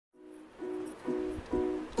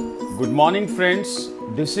Good morning friends,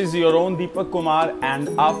 this is your own Deepak Kumar, and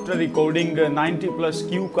after recording 90 plus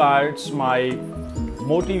cue cards, my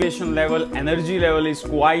motivation level, energy level is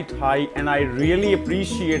quite high, and I really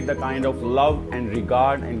appreciate the kind of love and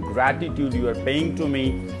regard and gratitude you are paying to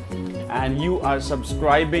me, and you are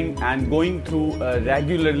subscribing and going through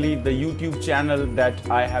regularly the YouTube channel that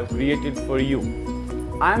I have created for you.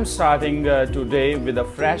 I am starting today with a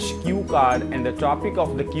fresh cue card, and the topic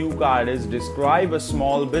of the cue card is describe a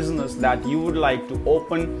small business that you would like to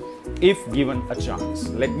open if given a chance.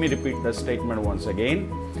 Let me repeat the statement once again.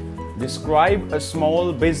 Describe a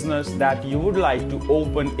small business that you would like to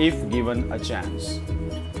open if given a chance.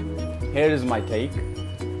 Here is my take.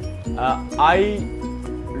 I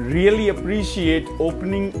really appreciate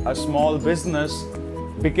opening a small business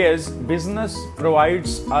because business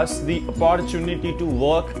provides us the opportunity to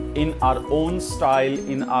work in our own style,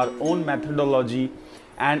 in our own methodology,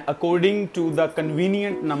 and according to the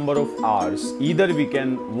convenient number of hours. Either we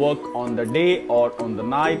can work on the day or on the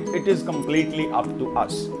night. It is completely up to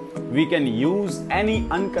us. We can use any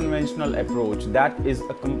unconventional approach. That is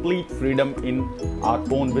a complete freedom in our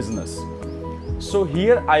own business. So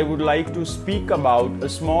here I would like to speak about a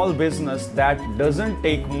small business that doesn't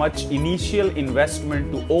take much initial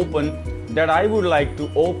investment to open, that I would like to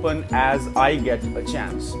open as I get a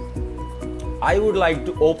chance. I would like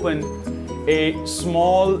to open a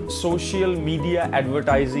small social media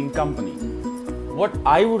advertising company. What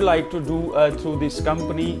I would like to do through this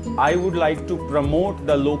company, I would like to promote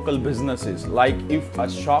the local businesses, like if a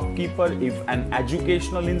shopkeeper, if an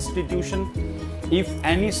educational institution, if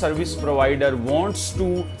any service provider wants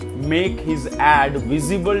to make his ad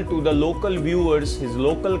visible to the local viewers, his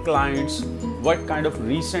local clients, what kind of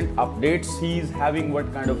recent updates he is having,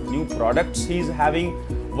 what kind of new products he is having,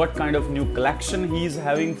 what kind of new collection he is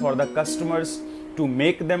having for the customers, to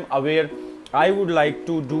make them aware, I would like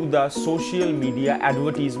to do the social media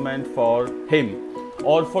advertisement for him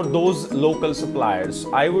or for those local suppliers.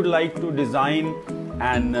 I would like to design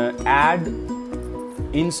an ad.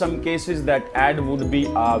 In some cases that ad would be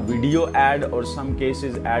a video ad, or some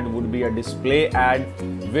cases ad would be a display ad,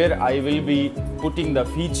 where I will be putting the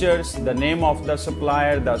features, the name of the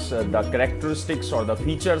supplier, the characteristics or the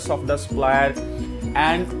features of the supplier,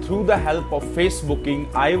 and through the help of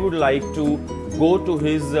Facebooking, I would like to go to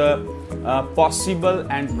his possible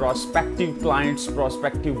and prospective clients,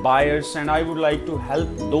 prospective buyers, and I would like to help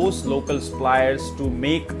those local suppliers to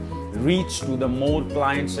make reach to the more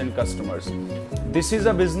clients and customers. This is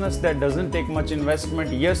a business that doesn't take much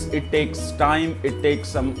investment. Yes, it takes time, it takes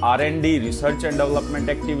some R&D, research and development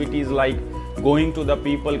activities, like going to the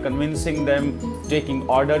people, convincing them, taking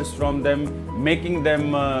orders from them, making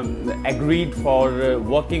them agreed for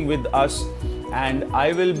working with us. And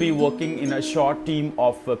I will be working in a short team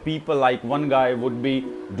of people, like one guy would be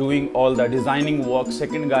doing all the designing work,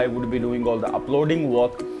 second guy would be doing all the uploading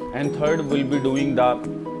work, and third will be doing the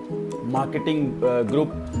marketing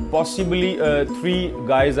group. Possibly 3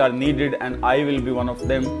 guys are needed, and I will be one of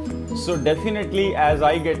them. So definitely, as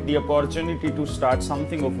I get the opportunity to start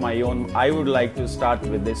something of my own, I would like to start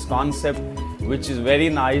with this concept, which is very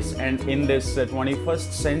nice. And in this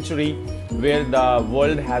 21st century, where the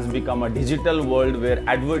world has become a digital world, where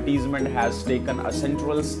advertisement has taken a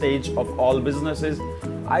central stage of all businesses,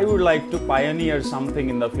 I would like to pioneer something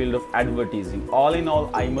in the field of advertising. All in all,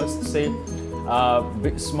 I must say,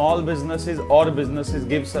 small businesses or businesses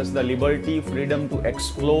gives us the liberty, freedom to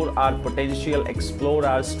explore our potential, explore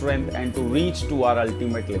our strength, and to reach to our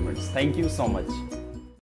ultimate limits. Thank you so much.